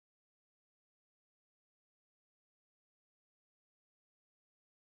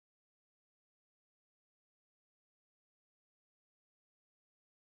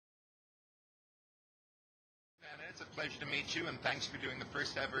It's a pleasure to meet you, and thanks for doing the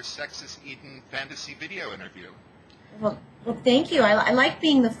first ever SexIs Eden fantasy video interview. Well, thank you. I like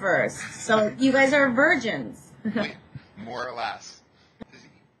being the first. So you guys are virgins. More or less.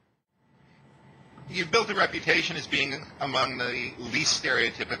 You've built a reputation as being among the least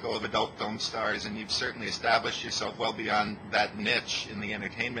stereotypical of adult film stars, and you've certainly established yourself well beyond that niche in the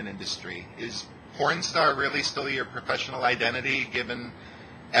entertainment industry. Is porn star really still your professional identity, given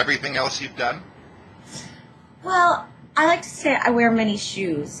everything else you've done? Well, I like to say I wear many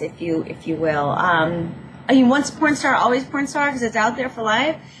shoes, if you will. I mean, once porn star, always porn star, because it's out there for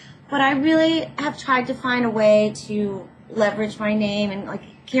life. But I really have tried to find a way to leverage my name and like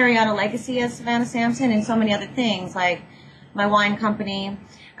carry on a legacy as Savanna Samson and so many other things, like my wine company.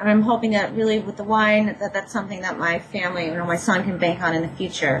 And I'm hoping that really with the wine, that's something that my family, my son can bank on in the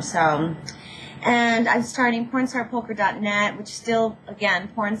future. So, and I'm starting pornstarpoker.net, which is still, again,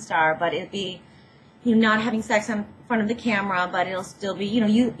 porn star, but it'll be, not having sex in front of the camera, but it'll still be,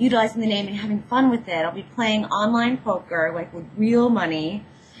 utilizing the name and having fun with it. I'll be playing online poker, like with real money,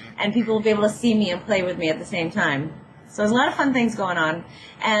 and people will be able to see me and play with me at the same time. So there's a lot of fun things going on.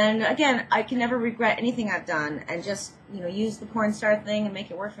 And again, I can never regret anything I've done, and just, use the porn star thing and make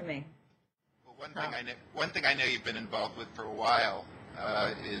it work for me. Well, one thing I know you've been involved with for a while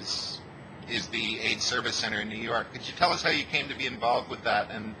is the AIDS Service Center in New York. Could you tell us how you came to be involved with that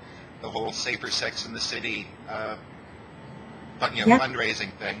and the whole Safer Sex in the City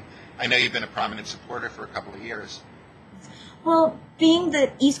fundraising thing? I know you've been a prominent supporter for a couple of years. Well, being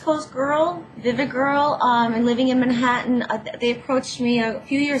the East Coast girl, Vivid girl, and living in Manhattan, they approached me a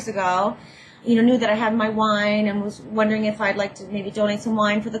few years ago, knew that I had my wine and was wondering if I'd like to maybe donate some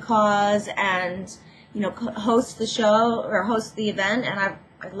wine for the cause and, host the show or host the event. And I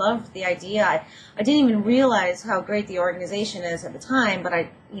loved the idea. I didn't even realize how great the organization is at the time, but I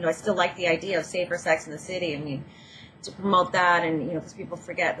still like the idea of Safer Sex in the City. I mean, to promote that, and because people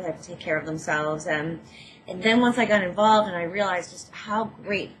forget they have to take care of themselves. And then once I got involved and I realized just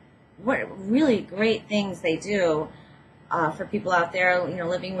what really great things they do for people out there,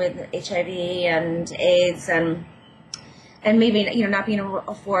 living with HIV and AIDS and maybe, not being able to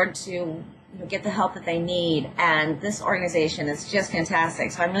afford to get the help that they need. And this organization is just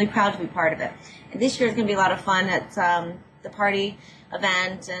fantastic. So I'm really proud to be part of it. And this year is going to be a lot of fun at the party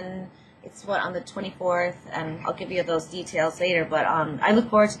event, and it's on the 24th, and I'll give you those details later. But I look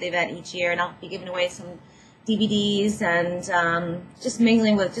forward to the event each year, and I'll be giving away some DVDs and just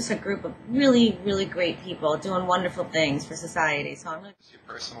mingling with just a group of really, really great people doing wonderful things for society. So I'm really... Your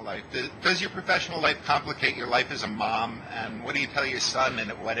personal life. Does your professional life complicate your life as a mom? And what do you tell your son, and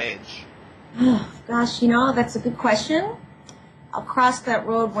at what age? Oh, gosh, that's a good question. I'll cross that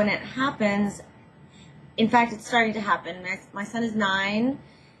road when it happens. In fact, it's starting to happen. My son is 9.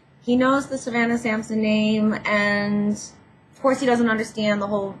 He knows the Savanna Samson name, and of course he doesn't understand the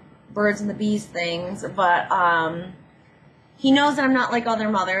whole birds and the bees things, but he knows that I'm not like other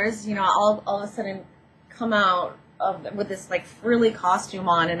mothers. I'll all of a sudden come out with this like frilly costume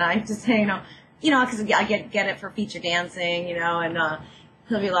on, and I just say, because I get it for feature dancing, and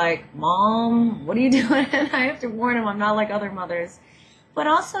he'll be like, "Mom, what are you doing?" And I have to warn him I'm not like other mothers, but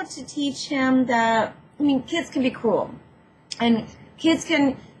also to teach him that kids can be cruel, and kids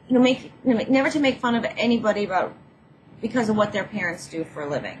can never to make fun of anybody because of what their parents do for a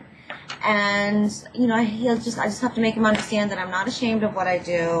living. And I just have to make him understand that I'm not ashamed of what I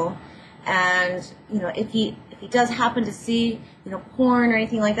do, and if he does happen to see porn or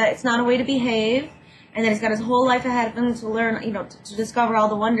anything like that, it's not a way to behave, and then he's got his whole life ahead of him to learn, to discover all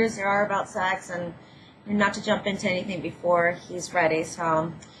the wonders there are about sex, and not to jump into anything before he's ready.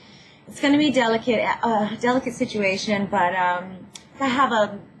 So it's going to be a delicate situation, but I have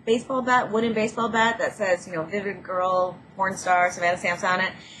a wooden baseball bat that says, Vivid Girl, Porn Star, Savanna Samson on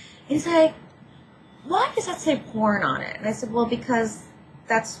it. And he's like, "Why does that say porn on it?" And I said, "Well, because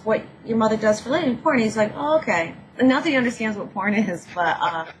that's what your mother does for a living, porn." And he's like, "Oh, okay." And not that he understands what porn is, but,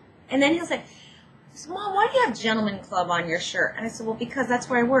 and then he'll say, "Mom, why do you have Gentleman Club on your shirt?" And I said, "Well, because that's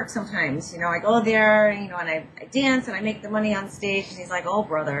where I work sometimes. I go there, and I dance and I make the money on stage." And he's like, "Oh,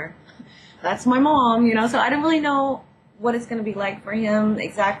 brother, that's my mom," So I don't really know what it's going to be like for him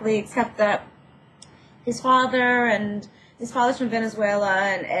exactly, except that his father's from Venezuela,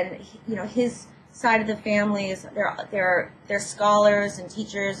 and his side of the family is they're scholars and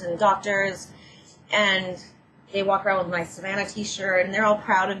teachers and doctors, and they walk around with my Savannah t-shirt, and they're all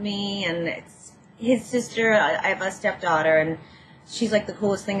proud of me. And it's his sister. I have a stepdaughter, and she's like the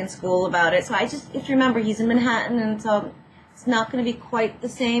coolest thing in school about it. So I just have to remember he's in Manhattan, and so it's not going to be quite the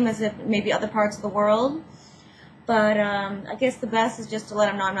same as if maybe other parts of the world. But I guess the best is just to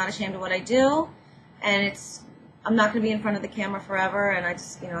let him know I'm not ashamed of what I do, and it's I'm not going to be in front of the camera forever, and I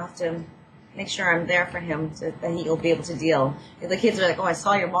just, have to make sure I'm there for him that he'll be able to deal. The kids are like, oh, I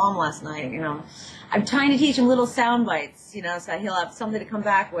saw your mom last night, I'm trying to teach him little sound bites, so he'll have something to come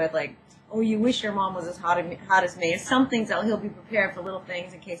back with, like, oh, you wish your mom was as hot as me. Some things that he'll be prepared for, little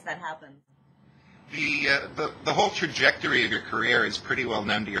things in case that happens. The whole trajectory of your career is pretty well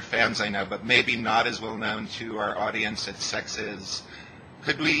known to your fans, I know, but maybe not as well known to our audience at SexIs.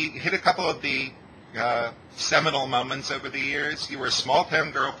 Could we hit a couple of the seminal moments over the years? You were a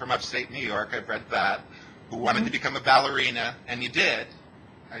small-town girl from upstate New York, I've read that, who wanted to become a ballerina, and you did.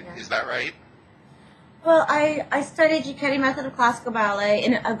 Yeah. Is that right? Well, I studied Giacchetti Method of Classical Ballet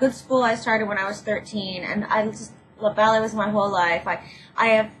in a good school. I started when I was 13, and ballet was my whole life. I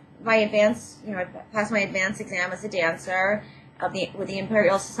have my advanced, I passed my advanced exam as a dancer with the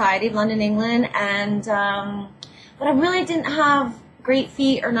Imperial Society of London, England, and but I really didn't have great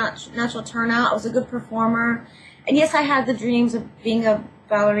feet or natural turnout. I was a good performer, and yes, I had the dreams of being a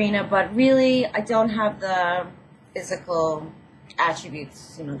ballerina, but really, I don't have the physical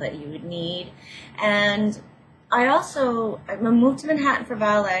attributes, that you would need. And I moved to Manhattan for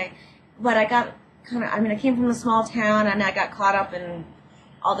ballet, but I got I came from a small town, and I got caught up in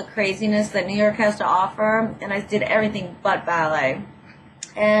all the craziness that New York has to offer, and I did everything but ballet.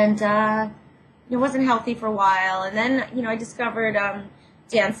 And it wasn't healthy for a while, and then, I discovered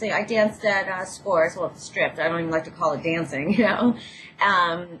dancing. I danced at Scores, stripped. I don't even like to call it dancing,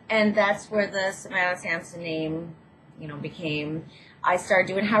 and that's where the Savanna Samson name, became. I started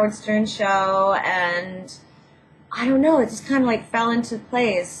doing Howard Stern's show, and I don't know, it just kind of fell into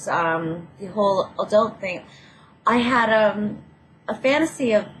place, the whole adult thing. I had a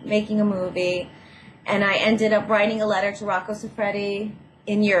fantasy of making a movie, and I ended up writing a letter to Rocco Siffredi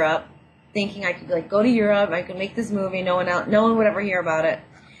in Europe, thinking I could go to Europe, I could make this movie, no one would ever hear about it.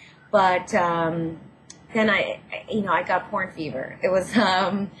 But then I got porn fever. It was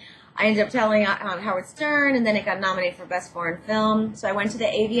I ended up telling on Howard Stern, and then it got nominated for Best Foreign Film. So I went to the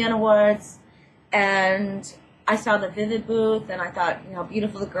AVN Awards, and I saw the Vivid booth, and I thought, how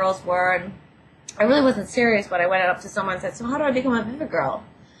beautiful the girls were, and I really wasn't serious, but I went up to someone and said, so how do I become a Vivid girl?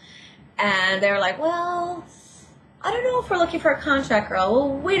 And they were like, well, I don't know if we're looking for a contract girl.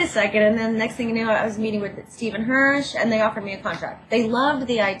 Well, wait a second. And then next thing you know, I was meeting with Stephen Hirsch, and they offered me a contract. They loved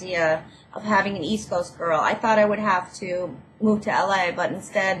the idea of having an East Coast girl. I thought I would have to move to LA, but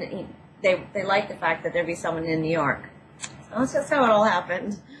instead they liked the fact that there'd be someone in New York. So that's just how it all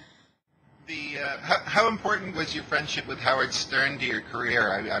happened. How important was your friendship with Howard Stern to your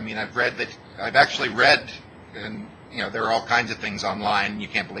career? I've actually read, and there are all kinds of things online. You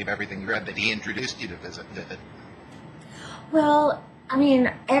can't believe everything you read, that he introduced you to Vivid. Well,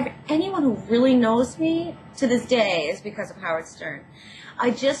 anyone who really knows me to this day is because of Howard Stern. I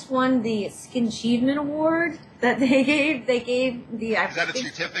just won the Skin Achievement Award that they gave. They gave the. Is that a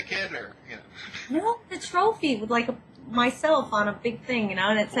certificate or? No, the trophy with myself on a big thing,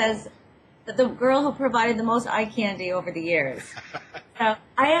 and it says that the girl who provided the most eye candy over the years. So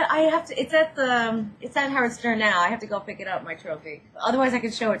I have to. It's at Howard Stern now. I have to go pick it up, my trophy. Otherwise, I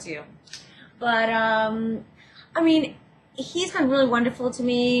can show it to you. But he's been really wonderful to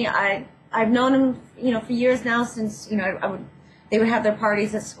me. I've known him, for years now, since they would have their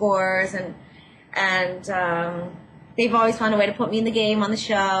parties at Scores, and they've always found a way to put me in the game on the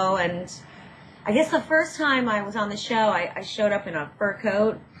show. And I guess the first time I was on the show, I showed up in a fur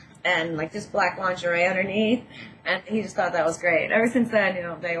coat and just black lingerie underneath, and he just thought that was great. Ever since then,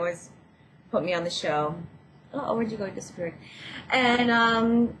 they always put me on the show. Oh, where'd you go? You disappeared. And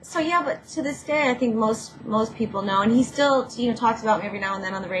but to this day, I think most people know, and he still talks about me every now and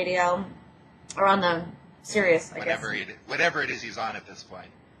then on the radio or on the Sirius, I guess. Whatever it is he's on at this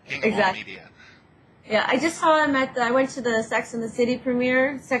point. King of all media. Yeah, I just saw him I went to the Sex and the City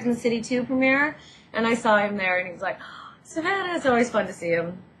premiere, Sex and the City 2 premiere, and I saw him there, and he was like, oh, Savannah, it's always fun to see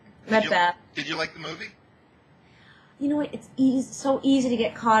him. Did you like the movie? It's so easy to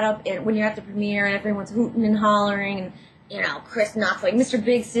get caught up in when you're at the premiere and everyone's hooting and hollering, and Chris Knopfler, Mr.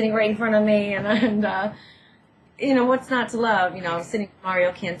 Big sitting right in front of me, and what's not to love? Sitting with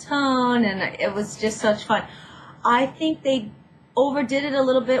Mario Cantone, and it was just such fun. I think they overdid it a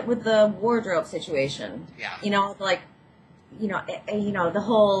little bit with the wardrobe situation. Yeah. The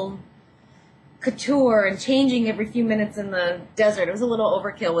whole couture and changing every few minutes in the desert. It was a little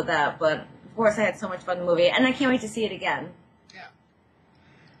overkill with that, but of course I had so much fun in the movie, and I can't wait to see it again. Yeah.